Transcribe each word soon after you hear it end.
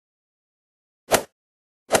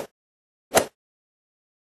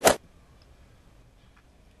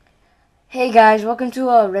Hey guys, welcome to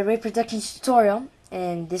a RedWaveProductions tutorial.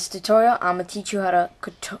 In this tutorial, I'm gonna teach you how to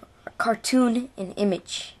cartoon an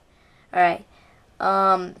image. Alright,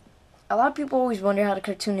 a lot of people always wonder how to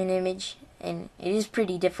cartoon an image, and it is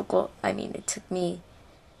pretty difficult. I mean, it took me,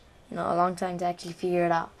 a long time to actually figure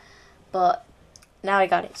it out. But now I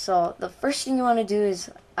got it. So the first thing you want to do is,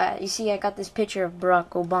 you see I got this picture of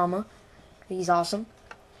Barack Obama. He's awesome.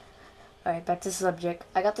 Alright, back to the subject.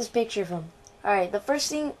 I got this picture of him. Alright, the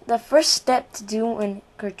first step to do when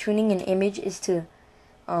cartooning an image is to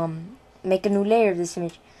make a new layer of this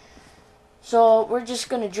image. So we're just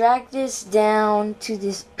gonna drag this down to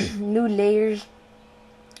this new layers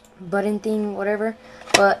button thing, whatever.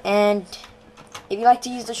 And if you like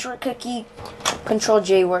to use the shortcut key, Control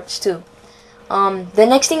J works too. The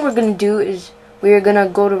next thing we're gonna do is we're gonna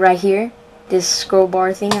go to right here, this scroll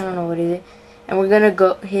bar thing. I don't know what it is, and we're gonna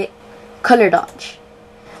go hit color dodge.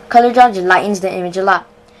 Color dodge lightens the image a lot.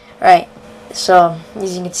 Right, so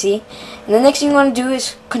as you can see, and the next thing you want to do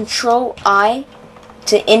is Control I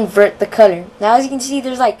to invert the color. Now as you can see,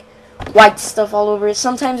 there's like white stuff all over it.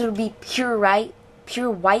 Sometimes it'll be pure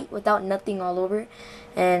white without nothing all over it,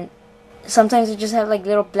 and sometimes it just have like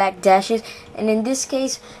little black dashes. And in this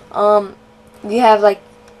case, you have like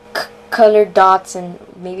colored dots and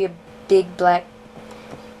maybe a big black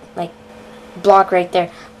like block right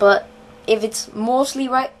there. But if it's mostly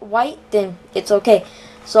white, then it's okay.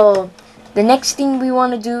 So the next thing we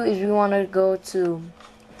want to do is we want to go to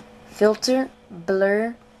Filter,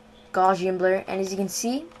 Blur, Gaussian Blur, and as you can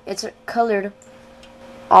see, it's colored.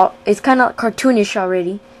 It's kind of cartoonish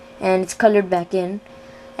already, and it's colored back in.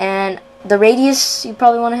 And the radius you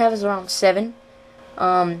probably want to have is around 7.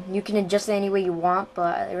 You can adjust it any way you want,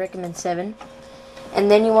 but I recommend 7.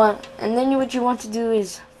 And then what you want to do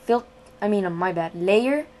is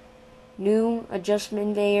layer, new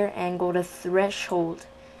adjustment layer, and go to threshold.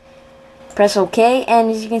 Press OK,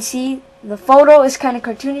 and as you can see, the photo is kind of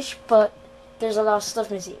cartoonish, but there's a lot of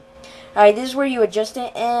stuff missing. Alright, this is where you adjust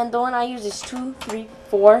it, and the one I use is 2, 3,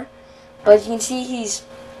 4. But as you can see, he's,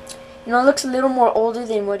 looks a little more older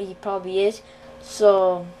than what he probably is.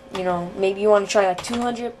 So, maybe you want to try like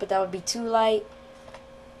 200, but that would be too light.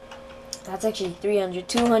 That's actually 300.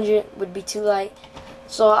 200 would be too light.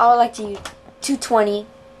 So I would like to use 220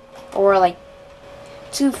 or like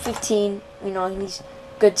 215. He's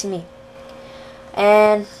good to me.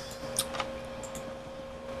 And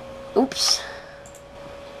oops.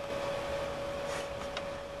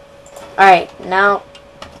 Alright, now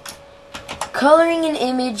coloring an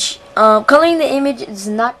image. Coloring the image is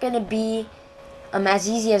not gonna be as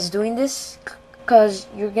easy as doing this, because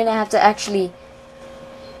you're gonna have to actually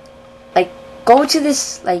go to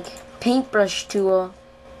this paintbrush tool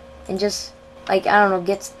and just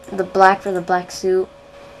get the black for the black suit.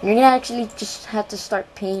 And you're gonna actually just have to start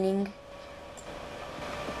painting.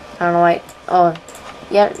 I don't know why. Oh,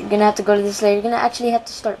 yeah, you're gonna have to go to this layer. You're gonna actually have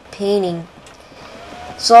to start painting.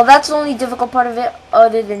 So that's the only difficult part of it.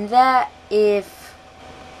 Other than that, if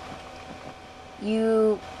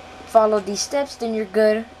you follow these steps, then you're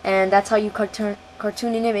good. And that's how you cartoon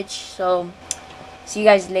an image. So see you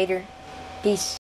guys later. Peace.